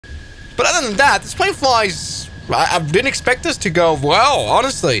But other than that, this plane flies. I didn't expect this to go well,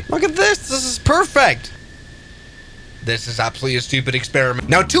 honestly. Look at this. This is perfect. This is absolutely a stupid experiment.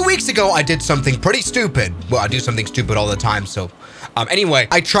 Now, 2 weeks ago, I did something pretty stupid. Well, I do something stupid all the time, so... anyway,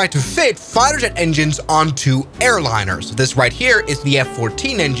 I tried to fit fighter jet engines onto airliners. This right here is the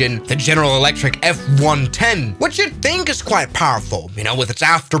F-14 engine, the General Electric F-110, which you'd think is quite powerful, you know, with its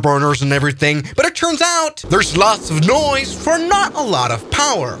afterburners and everything. But it turns out there's lots of noise for not a lot of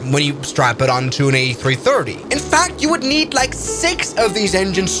power when you strap it onto an A330. In fact, you would need like 6 of these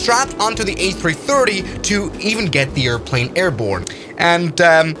engines strapped onto the A330 to even get the airplane airborne. And,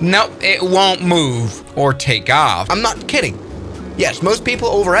 no, it won't move or take off. I'm not kidding. Yes, most people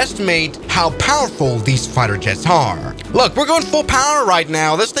overestimate how powerful these fighter jets are. Look, we're going full power right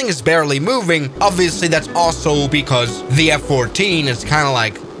now. This thing is barely moving. Obviously, that's also because the F-14 is kind of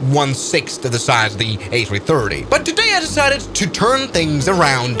like 1/6 of the size of the A330. But today I decided to turn things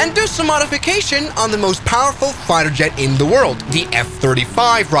around and do some modification on the most powerful fighter jet in the world, the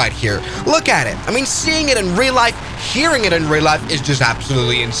F-35 right here. Look at it. I mean, seeing it in real life, hearing it in real life is just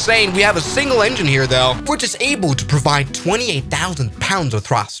absolutely insane. We have a single engine here though, which is able to provide 28,000 pounds of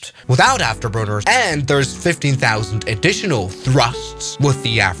thrust without afterburners, and there's 15,000 additional thrusts with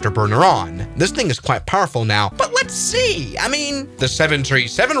the afterburner on. This thing is quite powerful now, but let's see. I mean, the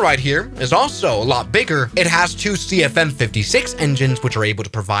 737 right here is also a lot bigger. It has 2 CFM56 engines, which are able to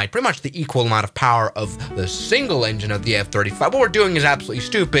provide pretty much the equal amount of power of the single engine of the F-35. What we're doing is absolutely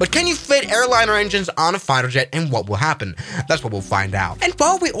stupid, but can you fit airliner engines on a fighter jet, and what will happen? That's what we'll find out. And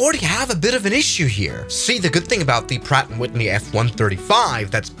well, we already have a bit of an issue here. See, the good thing about the Pratt & Whitney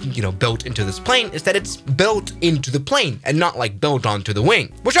F-135 that's, you know, built into this plane is that it's built into the plane and not like built onto the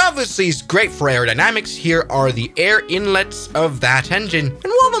wing, which obviously is great for aerodynamics. Here are the air inlets of that engine,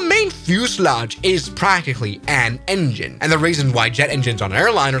 and while the main fuselage is practically an engine, and the reason why jet engines on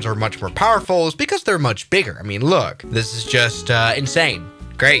airliners are much more powerful is because they're much bigger. I mean, look, this is just insane.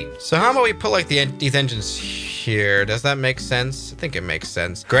 Great. So how about we put like these engines here? Does that make sense? I think it makes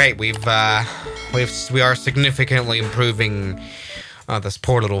sense. Great. We are significantly improving this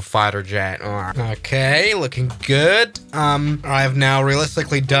poor little fighter jet. Okay, looking good. I have now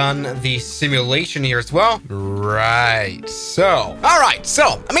realistically done the simulation here as well. Right, so, all right,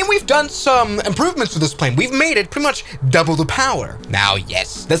 so, I mean, we've done some improvements to this plane. We've made it pretty much double the power. Now,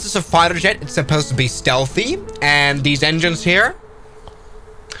 yes, this is a fighter jet. It's supposed to be stealthy, and these engines here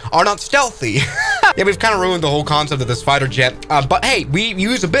are not stealthy. Yeah, we've kind of ruined the whole concept of this fighter jet. But hey, we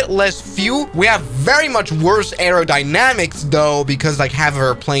use a bit less fuel. We have very much worse aerodynamics though, because like half of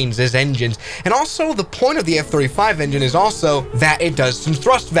our planes is engines. And also the point of the F-35 engine is also that it does some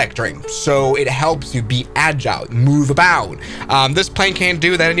thrust vectoring. So it helps you be agile, move about. This plane can't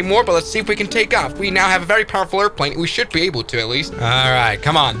do that anymore, but let's see if we can take off. We now have a very powerful airplane. We should be able to at least. All right,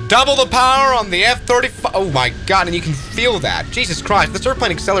 come on. Double the power on the F-35. Oh my God, and you can feel that. Jesus Christ, this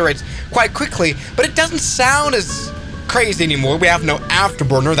airplane accelerates quite quickly, but it doesn't sound as crazy anymore. We have no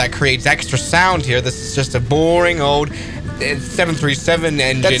afterburner that creates extra sound here. This is just a boring old 737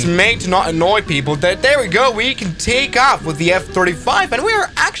 engine that's made to not annoy people. There we go. We can take off with the F-35, and we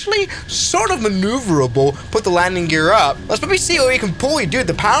are actually sort of maneuverable. Put the landing gear up. Let's maybe see what we can pull. Dude,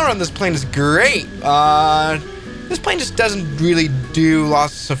 the power on this plane is great. This plane just doesn't really do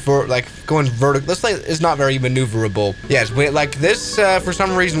lots of like going vertical. This plane is not very maneuverable. Yes, like this for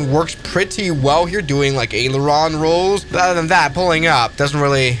some reason works pretty well here, doing like aileron rolls. But other than that, pulling up doesn't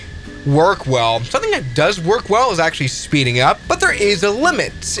really work well. Something that does work well is actually speeding up, but there is a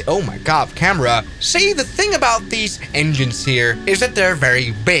limit. Oh my God, camera. See, the thing about these engines here is that they're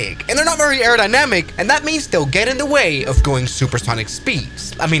very big and they're not very aerodynamic, and that means they'll get in the way of going supersonic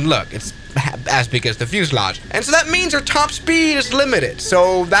speeds. I mean, look, it's as big as the fuselage, and so that means our top speed is limited.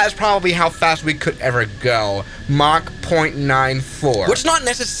 So that's probably how fast we could ever go, Mach 0.94, which is not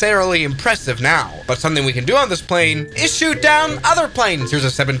necessarily impressive now, but something we can do on this plane is shoot down other planes. Here's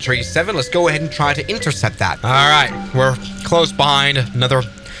a 737. Let's go ahead and try to intercept that. All right, we're close behind another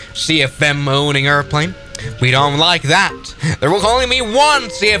CFM owning airplane. We don't like that. There will only be one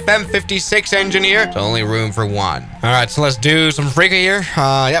CFM56 engine here. There's only room for one. All right, so let's do some freaking here.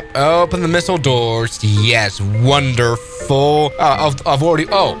 Yep, open the missile doors. Yes, wonderful. I've already,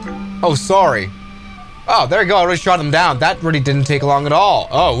 oh, sorry. Oh, there you go, I already shot them down. That really didn't take long at all.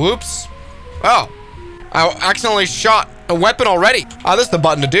 Oh, whoops. Oh, I accidentally shot a weapon already. Oh, this is the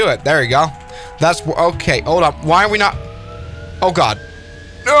button to do it. There you go. That's, okay, hold up. Why are we not, oh God.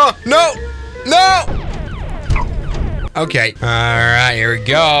 No, no, no. Okay, all right, here we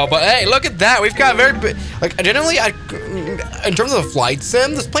go. But hey, look at that. We've got very big, like, generally, in terms of the flight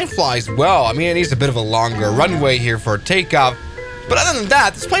sim, this plane flies well. I mean, it needs a bit of a longer runway here for takeoff. But other than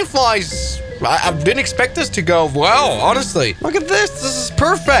that, this plane flies... I didn't expect this to go well, honestly. Look at this. This is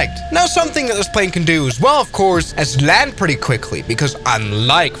perfect. Now, something that this plane can do as well, of course, is land pretty quickly, because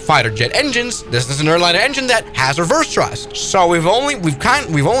unlike fighter jet engines, this is an airliner engine that has reverse thrust. So we've only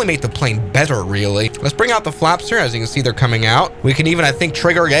made the plane better, really. Let's bring out the flaps here. As you can see, they're coming out. We can even, I think,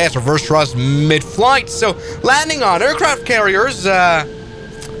 trigger reverse thrust mid-flight. So landing on aircraft carriers,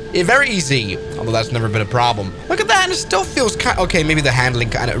 very easy, although that's never been a problem. Look at that, and it still feels kind of... Okay, maybe the handling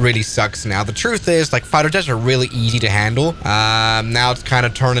kind of really sucks now. The truth is, like, fighter jets are really easy to handle. Now it's kind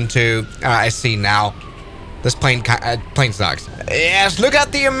of turned into... I see now. This plane sucks. Yes, look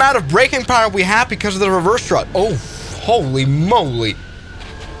at the amount of braking power we have because of the reverse thrust. Oh, holy moly.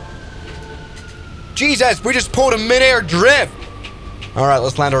 Jesus, we just pulled a mid-air drift. All right,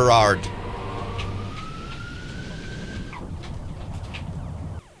 let's land our yard.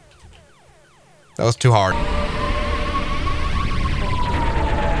 That was too hard.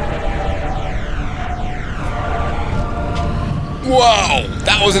 Whoa,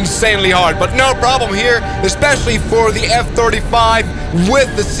 that was insanely hard, but no problem here, especially for the F-35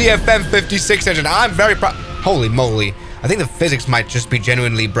 with the CFM56 engine. I'm very proud. Holy moly. I think the physics might just be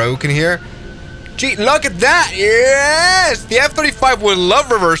genuinely broken here. Gee, look at that. Yes, the F-35 would love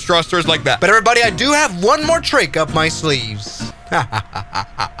reverse thrusters like that. But everybody, I do have one more trick up my sleeves.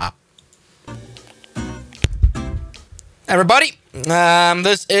 Everybody,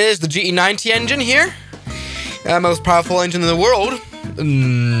 this is the GE90 engine here. Most powerful engine in the world.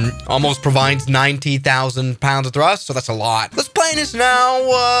 Almost provides 90,000 pounds of thrust, so that's a lot. This plane is now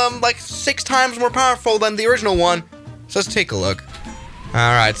like 6 times more powerful than the original one. So let's take a look. All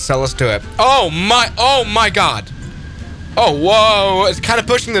right, so let's do it. Oh my God. Oh, whoa, it's kind of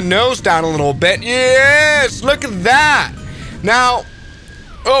pushing the nose down a little bit. Yes, look at that. Now,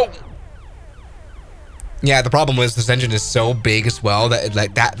 oh. Yeah, the problem is this engine is so big as well that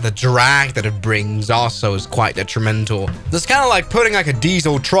the drag that it brings also is quite detrimental. This is kind of like putting like a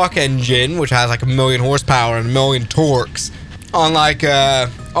diesel truck engine, which has like 1,000,000 horsepower and 1,000,000 torques, on like a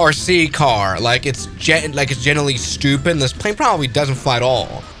RC car. Like it's generally stupid. This plane probably doesn't fly at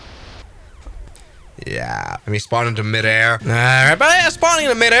all. Yeah, let me spawn into midair. Alright, but yeah, spawning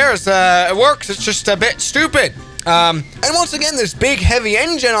into midair is it works. It's just a bit stupid. And once again, this big heavy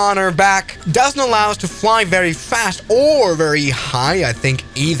engine on our back doesn't allow us to fly very fast or very high, I think,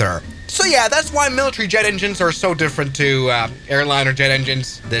 either. So yeah, that's why military jet engines are so different to airliner jet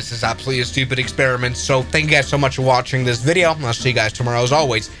engines. This is absolutely a stupid experiment. So thank you guys so much for watching this video. I'll see you guys tomorrow as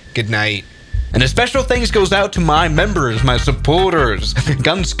always. Good night. And a special thanks goes out to my members, my supporters,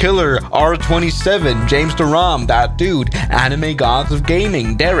 Gunskiller, R27, James Duram, That Dude, Anime Gods of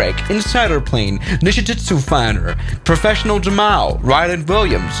Gaming, Derek, Insider Plane, Nishijitsu Fanner, Professional Jamal, Ryland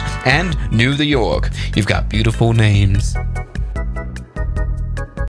Williams, and New the York. You've got beautiful names.